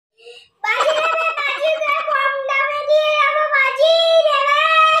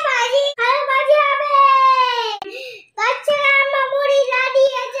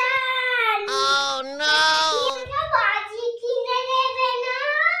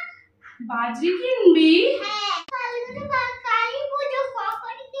বাজি কিনবি? হ্যাঁ, কালকে তো কালী পুজো,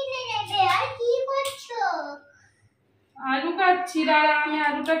 কখন কিনে নেবে? আর কি করছো? আলু কাটছি, দাঁড়া আমি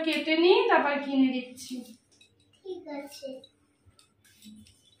আলুটা কেটে নিই তারপর কিনে দিচ্ছি। ঠিক আছে,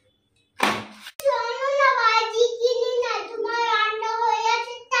 চলো না বাজি কিনে না, তোমার রান্না হয়ে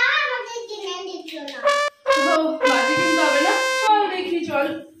আছে তা আমাকে কিনে দিচ্ছ না। ও বাজি কিনতে হবে না, চল দেখি চল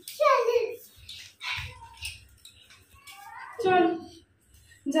চল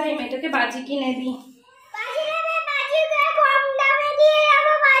যাই মেয়েটাকে বাজি কিনে দিই। বাজি নেবে, বাজি কম দামে দিয়ে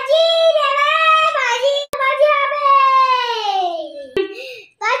যাবো, বাজি নেবে, বাজি বাজি হবে।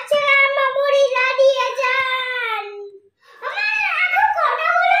 বাচ্চারা মামুরিরা দিয়ে যান। আমার এখন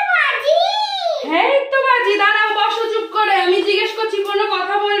কতগুলো বাজি? হ্যাঁ তো বাজি, দাঁড়াও বসো চুপ করে, আমি জিজ্ঞেস করছি কোনো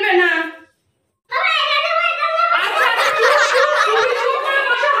কথা বলবে না।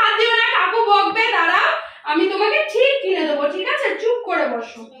 আমি তোমাকে ঠিক কিনে দেবো, ঠিক আছে? চুপ করে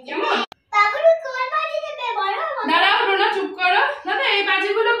বসো কেমন? দাঁড়াও ডোনা, চুপ করো। দাদা এই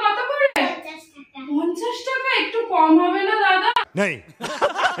বাজিগুলো কত করে? 50 টাকা। একটু কম হবে না দাদা?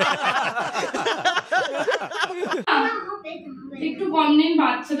 একটু কম নিন,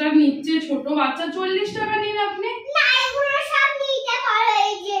 বাচ্চাটা নিচ্ছে, ছোট বাচ্চা। 40 টাকা নিন আপনি।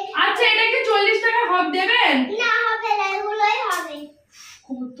 আচ্ছা এটা কি 40 টাকা হব দেবেন?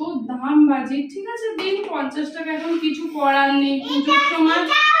 কত দাম বাজি, ঠিক আছে দিন 50 টাকা, এখন কিছু করার নেই পুজোর সময়।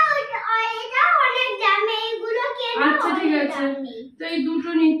 আচ্ছা ঠিক আছে, তো এই দুটো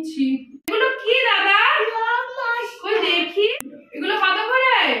নিচ্ছি। এগুলো কি দাদা? কই দেখি, এগুলো কত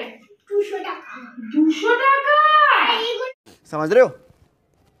করে? 200 টাকা। 200 টাকা? समझ रहे हो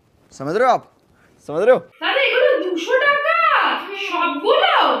आप समझ रहे हो? দাদা এগুলো 200 টাকা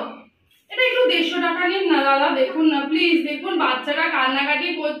সবগুলো? এটা একটু 150 টাকা নিন না দাদা, দেখুন না প্লিজ, দেখুন বাচ্চারা কান্নাকাটি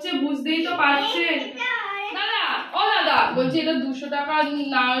করছে, বুঝতেই তো পারছেন। দাদা ও দাদা বলছি এটা 200 টাকা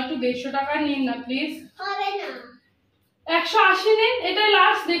না, একটু 150 টাকা নিন না প্লিজ। হবে না, 180 নিন, এটা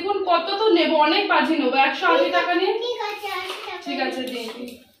লাস্ট। দেখুন কত তো নেব, অনেক বাজি নেবো, 180 টাকা নিন। ঠিক আছে দিন,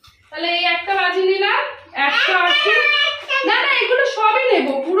 তাহলে এই একটা বাজি নিলাম 180। না না এগুলো সবই নেব,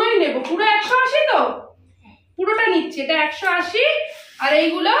 পুরোই নেব, পুরো 180 তো পুরোটা নিচ্ছি, এটা 180 আর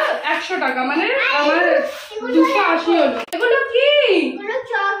এইগুলো 100 টাকা, মানে আমার 280 হলো। এগুলো কি? এগুলো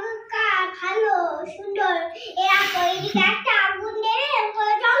চরকা, ভালো সুন্দর। এরা কইদিকে একটা আগুন দেবে,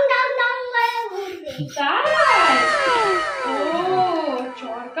 ডং ডং ডং করে ঘুরবে। তাই? ও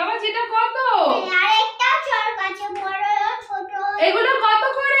চরকা বাজিটা কত? আরেকটা চরকা আছে, বড় ছোট। এগুলো কত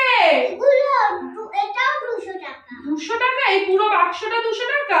করে? এগুলো এটাও 200 টাকা। 200 টাকা? এই পুরো বাক্সটা 200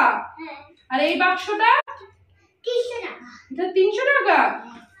 টাকা? হ্যাঁ। আর এই বাক্সটা 300 টাকা। এটা 300 টাকা?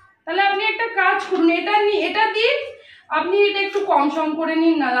 তাহলে আপনি একটা কাজ করুন, এটা দিন, আপনি এটা একটু কম সম করে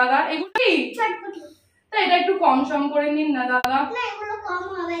নিন না দাদা। এগুলো কি চটপটি? তা এটা একটু কম সম করে নিন না দাদা। না এগুলো কম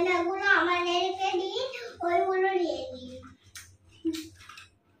হবে না, এগুলো আমাদেরকে দিন, ওইগুলো নিয়ে নিন।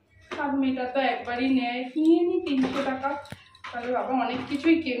 আর মেয়েটা তো একবারই নেয়, কিনে নি 300 টাকা, তাহলে বাবা অনেক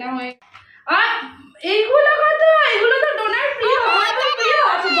কিছুই কেনা হয়। আর এইগুলো কত? এগুলো তো ডোনার প্রিয়, আমার তো প্রিয়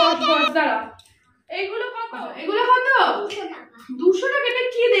আছে। বস দাঁড়া, এইগুলো কত? এগুলো কত? 200 টাকা। 200 টাকা? এটা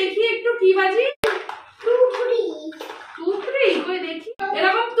কি দেখি একটু, কি বাজি? টুকরি। টুকরি? কই দেখি,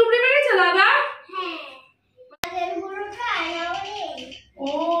 এরকম টুকরি বেরিয়েছে দাদা? হ্যাঁ, এগুলোটা আরে ও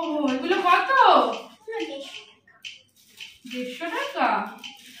এগুলো কত? 150 টাকা?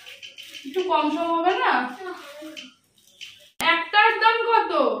 একটু কম সম হবে না? একটার দাম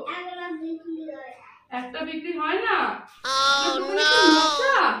কত? একটা বিক্রি হয় না?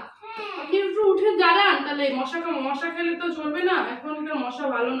 মশা? আপনি একটু উঠে দাঁড়ান, তাহলে মশা খেলে তো চলবে না, এখন একটা মশা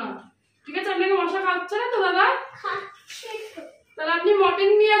ভালো না। ঠিক আছে, আপনাকে মশা খাচ্ছে না তো দাদা? তাহলে আপনি মটন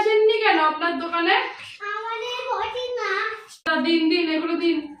নিয়ে আসেননি কেন আপনার দোকানে? দিন এগুলো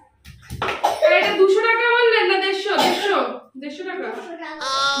দিন। এটা 200 টাকা বললেন না 150 টাকা?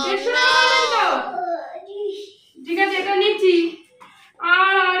 150 টাকা বললেন তো? ঠিক আছে এটা নিচ্ছি।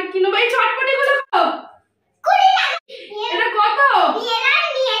 আর কি নেবো? এই চটপটি গুলো এটা কত?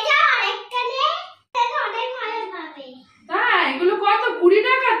 তাই এগুলো কত? 20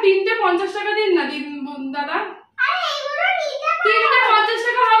 টাকা? তিনটে 50 টাকা দিন না দাদা। তিনটে 50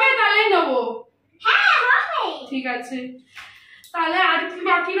 টাকা হবে, তাহলেই নেবো। ঠিক আছে, তাহলে আর কি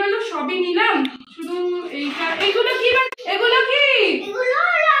বাকি রইলো? সবই নিলাম, শুধু এইটা। এগুলো কি? এগুলো কি?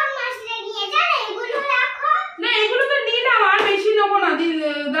 না এগুলো তো নিলাম, আর বেশি নেবো না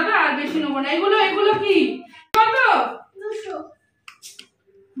দাদা, আর বেশি নেবো না। এগুলো কি কত?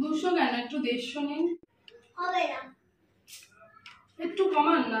 200 কেন? একটু 150 নিন। হবে না, একটু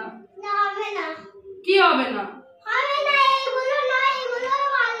কমান না। হবে না। কি হবে না? হবে না, এগুলো নয়, এগুলো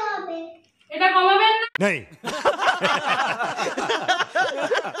ভালো হবে। এটা কমাবেন না? नहीं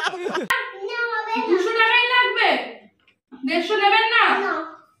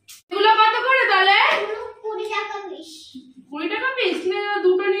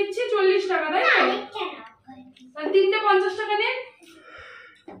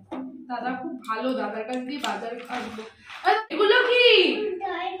দাদা খুব ভালো, দাদার কাছ দিয়ে বাজার আসবো। এগুলো কি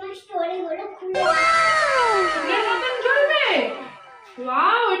ফুলের মতন জ্বলবে?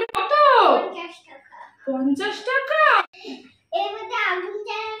 ওয়াও, এটা কত? 50 টাকা। এর মধ্যে আগুন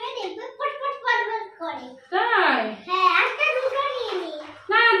জ্বালাবে, দেখবে পটপট পটপট করে। তাই? হ্যাঁ, একটা দুটো নিয়ে নি।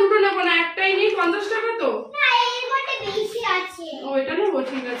 না দুটো নেব না, একটাই নিই। 50 টাকা তো। না, এর মধ্যে বেশি আছে। ও এটা নেবো,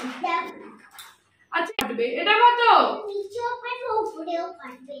 ঠিক আছে। আচ্ছা ফাটবে, এটা কত? নিচেও ফাটবে, উপরেও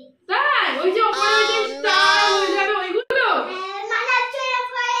ফাটবে। তাই? ওই যে উপরে ওই যে স্টার হয়ে যাবে ওইগুলো? মানে চলে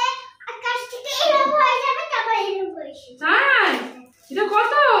পড়ে আকাশ থেকে এরকম হয়ে যাবে, তারপর এরকম হয়ে যাবে। তাই? এটা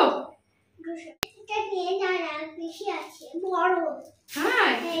কত? এটা নিয়ে না, বেশি আছে, বড়। হ্যাঁ,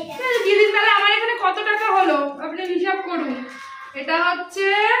 দিদির বেলা আমার এখানে কত টাকা হলো আপনি হিসাব করুন। এটা হচ্ছে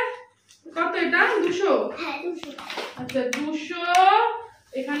কত? এটা 200। হ্যাঁ, 200। আচ্ছা 200,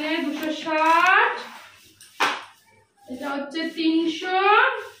 এখানে 260, এটা হচ্ছে 300,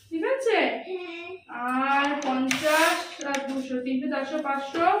 ঠিক আছে? আর 50 আর 200, 300, 400,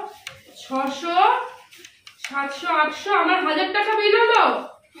 500, 600, 700, 800, আমার 1000 টাকা বিল হলো।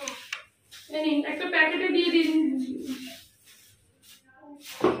 নিন একটা প্যাকেটে দিয়ে দিন,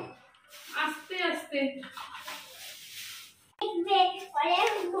 আস্তে আস্তে।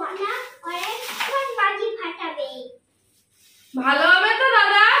 ভালো হবে তো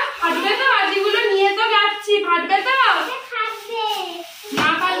দাদা? ফাটবে তো? বাজিগুলো নিয়ে তো যাচ্ছি, ফাটবে তো? না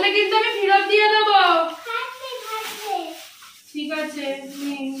ফাটলে কিন্তু আমি ফেরত দিয়ে দেবো। ঠিক আছে,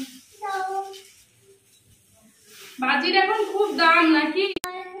 বাজির এখন খুব দাম নাকি?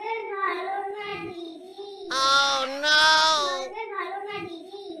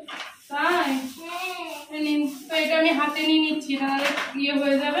 তাই? নিন তো, এটা আমি হাতে নিয়ে নিচ্ছি, তাহলে ইয়ে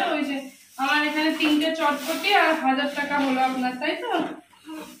হয়ে যাবে। ওই যে আমার এখানে 3টে চটপটি আর 1000 টাকা হলো আপনার, তাই তো?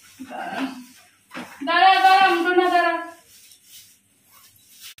 দাঁড়া দাঁড়া উঠো না, দাঁড়া।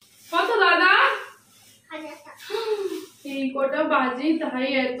 কত দাদা? এই কটা বাজি তাই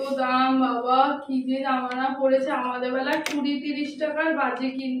এত দাম? বাবা কি যে জামানা পড়েছে, আমাদের বেলা 20-30 টাকার বাজি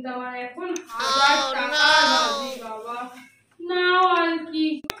কিনতাম, আর এখন 1000 টাকার বাজি। বাবা নাও আর কি,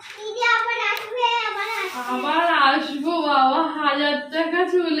 আবার আসবো বাবা। 1000 টাকা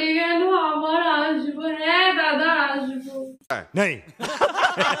চলে গেল, আবার আসবো। হ্যাঁ দাদা আসবো। नहीं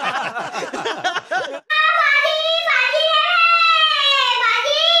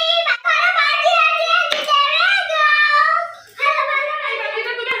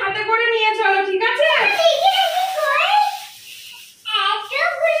তুমি হাতে করে নিয়ে চলো, ঠিক আছে?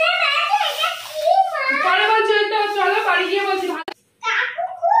 পরে বলছি, ওই তো চলো বাড়ি গিয়ে বলছি।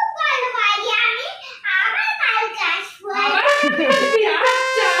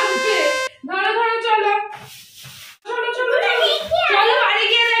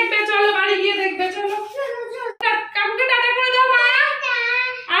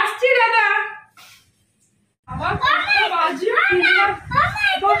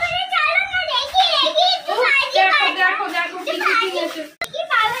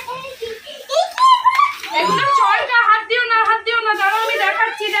 এগুলো চরকা, হাত দিও না, হাত দিও না, দাঁড়াও আমি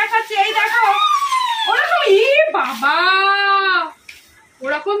দেখাচ্ছি দেখাচ্ছি। এই দেখো ওরকম। ই বাবা,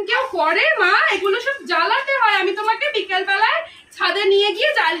 ওরকম কেউ করে মা? এগুলো সব জ্বালাতে হয়। আমি তোমাকে বিকেল বেলায় ছাদে নিয়ে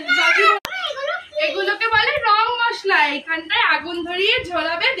গিয়ে এগুলোকে বলে রং মশলা। এখানটায় আগুন ধরিয়ে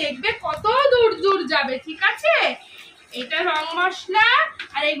ঝোলাবে, দেখবে কত দূর দূর যাবে, ঠিক আছে? এটা রং মশলা।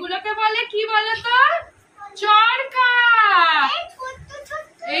 আর এগুলোকে বলে কি বলতো? চরকা।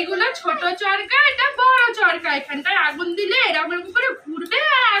 এইগুলো ছোট চরকা, এটা বড় চরকা। এখানটায় আগুন দিলে এরকম করে ঘুরবে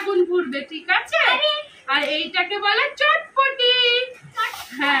আর আগুন ঘুরবে, ঠিক আছে? আর এইটাকে বলে চটপটি।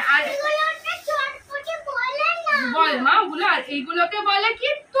 হ্যাঁ, আর বল মা ওগুলো। আর এইগুলোকে বলে কি?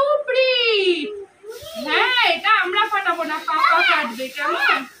 তুবড়ি। হ্যাঁ, এটা আমরা ফাটাবো না, পাপা ফাটবে,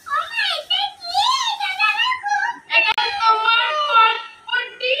 কেমন? এটা তোমার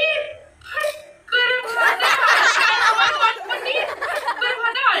চটপটি।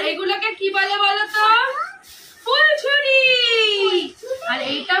 এগুলোকে কি বলে বলো তো? ফুলঝুরি। আর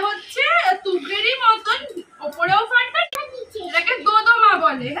এইটা হচ্ছে তুবড়ির মতন, ওপরেও ফাটবে, এটাকে দোদমা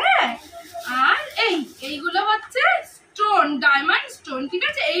বলে। হ্যাঁ, আর এইগুলো হচ্ছে স্টোন, ডায়মন্ড স্টোন, ঠিক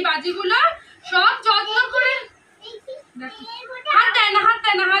আছে? এই বাজিগুলো সব যত্ন করে। হাত দেয় না, হাত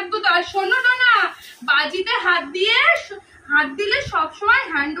দেয় না, হাত ধুতে। আর শোনো না, বাজিতে হাত দিলে সবসময়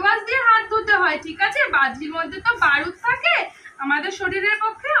হ্যান্ড ওয়াশ দিয়ে হাত ধুতে হয়, ঠিক আছে? বাজির মধ্যে তো বারুদ থাকে, আমাদের শরীরের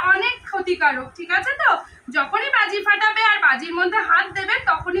পক্ষে অনেক ক্ষতিকারক, ঠিক আছে? তো যখনই বাজি ফাটাবে আর বাজির মধ্যে হাত দেবে,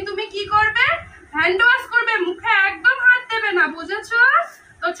 তখনই তুমি কি করবে? হ্যান্ড ওয়াশ করবে, মুখে একদম হাত দেবে না, বুঝেছো?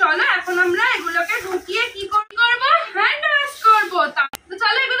 তো চলো এখন আমরা এগুলোকে ঢুকিয়ে কি করবো? হ্যান্ড ওয়াশ করবো। তো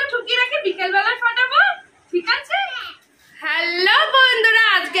চলো এগুলো ঢুকিয়ে রেখে বিকেল বেলায় ফাটাবো, ঠিক আছে? হ্যালো বন্ধুরা,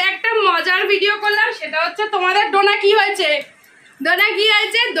 আজকে একটা ভিডিও করলাম, সেটা হচ্ছে তোমাদের ডোনা কি হয়েছে, ডোনা কি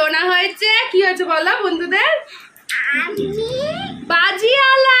হয়েছে, ডোনা হয়েছে কি হয়েছে বলো বন্ধুদের,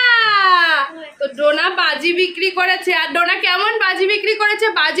 বাজিওয়ালা। তো ডোনা বাজি বিক্রি করেছে। আর ডোনা কেমন বাজি বিক্রি করেছে,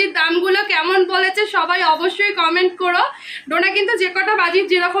 বাজির দামগুলো কেমন বলেছে সবাই অবশ্যই কমেন্ট করো। ডোনা কিন্তু যে কটা বাজির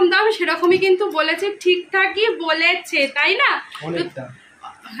যেরকম দাম সেরকমই কিন্তু বলেছে, ঠিকঠাকই বলেছে তাই না?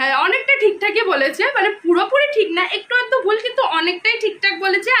 হ্যাঁ অনেকটা ঠিকঠাকই বলেছে, মানে পুরোপুরি ঠিক না, একটু একটু ভুল, কিন্তু অনেকটাই ঠিকঠাক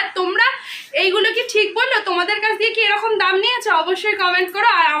বলেছে। আর তোমরা এইগুলো কি ঠিক বললো, তোমাদের কাছ দিয়ে কি এরকম দাম নিয়েছে অবশ্যই কমেন্ট করো।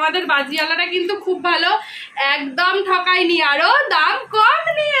 আর আমাদের বাজিওয়ালারা কিন্তু খুব ভালো, একদম ঠকায়নি, আরো দাম কম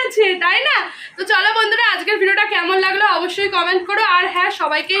নিয়েছে তাই না? তো চলো বন্ধুরা, আজকের ভিডিওটা কেমন লাগলো অবশ্যই কমেন্ট করো। আর হ্যাঁ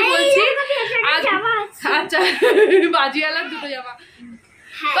সবাইকেই বলছি, আচ্ছা বাজিওয়ালার দুটো জামা।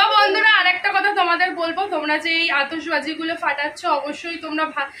 তো বন্ধুরা আরেকটা কথা তোমাদের বলবো, তোমরা যে এই আতশবাজিগুলো ফাটাচ্ছ অবশ্যই তোমরা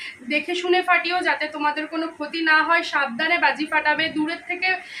দেখে শুনে ফাটিও, যাতে তোমাদের কোনো ক্ষতি না হয়। সাবধানে বাজি ফাটাবে, দূরের থেকে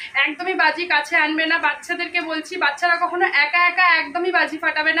একদমই বাজি কাছে আনবে না। বাচ্চাদেরকে বলছি, বাচ্চারা কখনো একা একা একদমই বাজি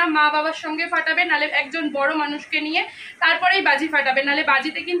ফাটাবে না, মা বাবার সঙ্গে ফাটাবে, নালে একজন বড় মানুষকে নিয়ে তারপরেই বাজি ফাটাবে, নালে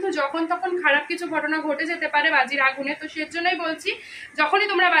বাজিতে কিন্তু যখন তখন খারাপ কিছু ঘটনা ঘটে যেতে পারে বাজির আগুনে। তো সেজন্যই বলছি, যখনই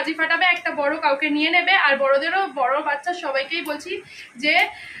তোমরা বাজি ফাটাবে একটা বড় কাউকে নিয়ে নেবে। আর বড়দেরও, বড় বাচ্চা সবাইকেই বলছি যে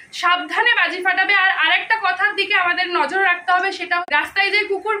সাবধানে বাজি ফাটাবে। আর আরেকটা কথার দিকে আমাদের নজর রাখতে হবে, সেটা রাস্তায় যে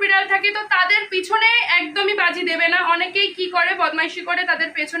কুকুর বিড়াল থাকে তো তাদের পিছনে একদমই বাজি দেবে না। অনেকেই কি করে, বদমাইশি করে তাদের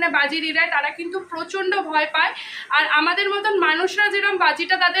পেছনে বাজি দিয়ে দেয়, তারা কিন্তু প্রচন্ড ভয় পায়। আর আমাদের মতন মানুষরা যেরকম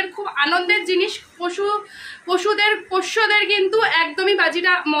বাজিটা তাদের খুব আনন্দের জিনিস, পোষ্যদের কিন্তু একদমই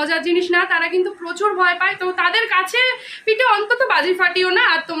বাজিটা মজার জিনিস না, তারা কিন্তু প্রচুর ভয় পায়। তো তাদের কাছে পিঠে অন্তত বাজি ফাটিও না।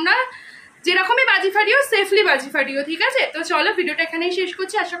 আর তোমরা যেরকমই বাজি ফাটিও সেফলি বাজি ফাটিও, ঠিক আছে? তো চলো ভিডিওটা এখানেই শেষ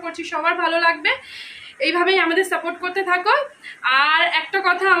করছি, আশা করছি সবার ভালো লাগবে, এইভাবেই আমাদের সাপোর্ট করতে থাকো। আর একটা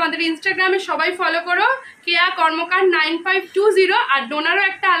কথা, আমাদের ইনস্টাগ্রামে সবাই ফলো করো, কেয়া কর্মকার 9520। আর ডোনারও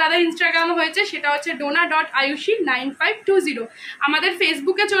একটা আলাদা ইনস্টাগ্রাম হয়েছে, সেটা হচ্ছে Dona.Aayushi 9520। আমাদের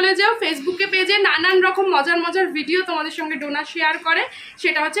ফেসবুকে চলে যাও, ফেসবুকে পেজে নানান রকম মজার মজার ভিডিও তোমাদের সঙ্গে ডোনা শেয়ার করে,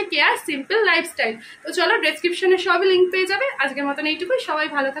 সেটা হচ্ছে কেয়া সিম্পল লাইফস্টাইল। তো চলো ডেসক্রিপশনে সবই লিঙ্ক পেয়ে যাবে। আজকের মতন এইটুকুই, সবাই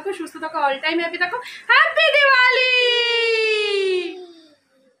ভালো থাকো, সুস্থ থাকো, অল টাইম হ্যাপি থাকো। হ্যাপি দিওয়ালি।